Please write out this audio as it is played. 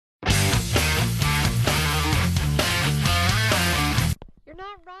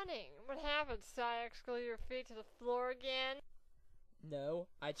not running. What happened? Sayax, glue your feet to the floor again? No,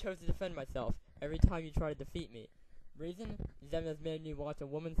 I chose to defend myself every time you try to defeat me. Reason? Zem has made me watch a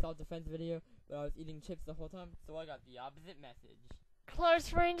woman's self-defense video, but I was eating chips the whole time, so I got the opposite message.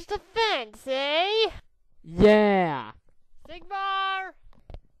 Close range defense, eh? Yeah! Sigmar!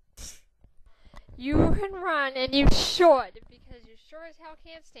 You can run, and you should, because you sure as hell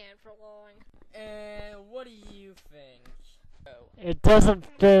can't stand for long. And what do you think? Oh. It doesn't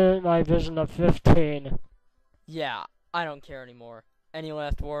fit my vision of 15. Yeah, I don't care anymore. Any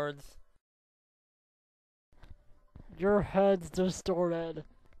last words? Your head's distorted.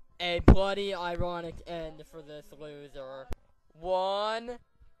 A bloody ironic end for this loser. 1,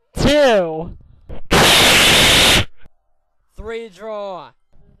 2! 3 draw!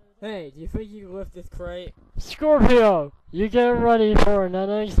 Hey, do you think you can lift this crate? Scorpio, you get ready for an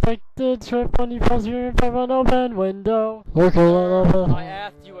unexpected trip when you pass your from an open window. Look at I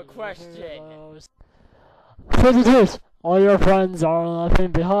asked you a question. For the truth, all your friends are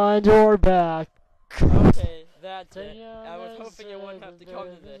laughing behind your back. Okay, that's it. I was hoping you wouldn't have to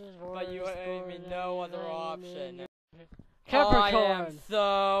come to this, but you gave me no other option. Capricorn. I am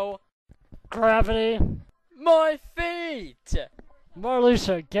so... Gravity. My feet!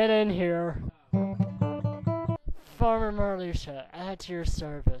 Marluxia, get in here. Farmer Marluxia, at your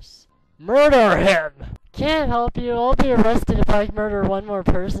service. Murder him! Can't help you. I'll be arrested if I murder one more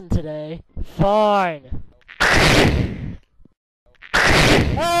person today. Fine.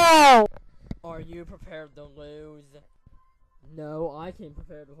 Oh! Are you prepared to lose? No, I came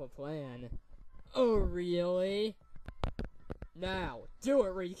prepared with a plan. Oh, really? Now, do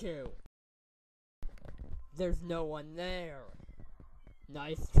it, Riku! There's no one there.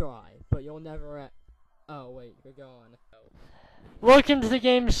 Nice try, but you'll never oh, wait, you're gone. Welcome to the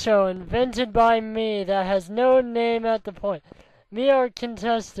game show invented by me that has no name at the point. Me are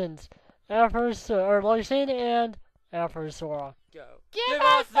contestants, Luxine and Afrosora. Go. Give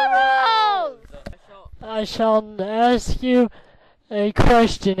us the rules! I shall ask you a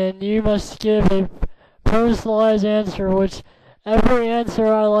question and you must give a personalized answer, which every answer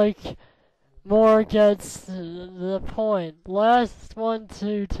I like more gets the point. Last 1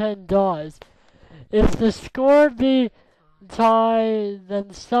 to 10 dies. If the score be tie,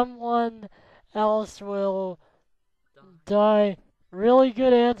 then someone else will die. Really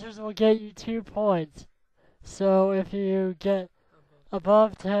good answers will get you 2 points. So if you get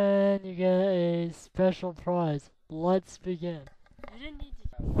above 10, you get a special prize. Let's begin.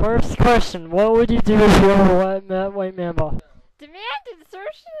 First question, what would you do if you were a white mamba? Demand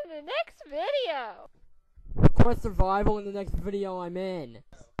insertion in the next video! Request survival in the next video I'm in.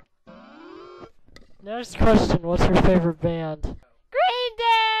 Next question, what's your favorite band? Green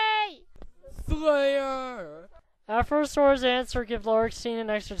Day! Slayer! Afrosora's answer, give Luxine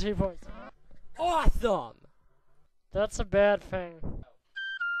an extra 2 points. Awesome! That's a bad thing.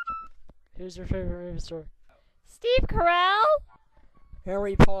 Who's your favorite movie star? Steve Carell?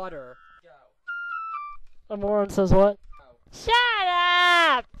 Harry Potter. Amoran says what? Shut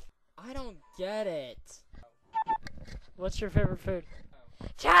up! I don't get it. What's your favorite food?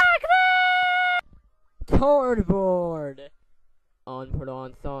 Chocolate! Cardboard! On put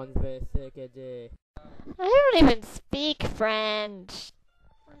on songs basically. I don't even speak French.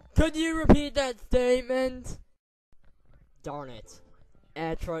 Could you repeat that statement? Darn it.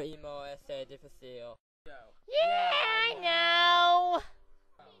 Être emo essai difficile. Yeah, I know!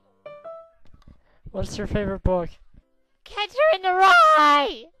 What's your favorite book? Catcher in the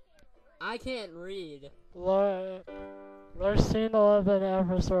Rye! I can't read. Luxine 11,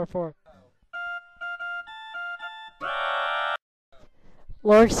 Afrosora 4.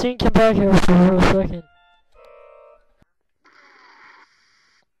 Luxine, come back here for a second.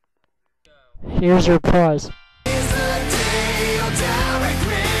 Here's your prize.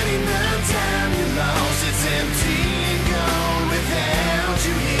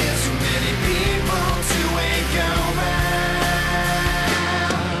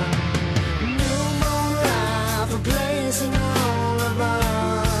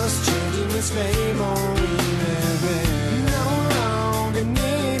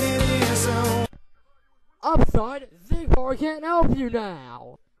 Upside, Zigbar can't help you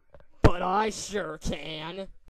now. But I sure can.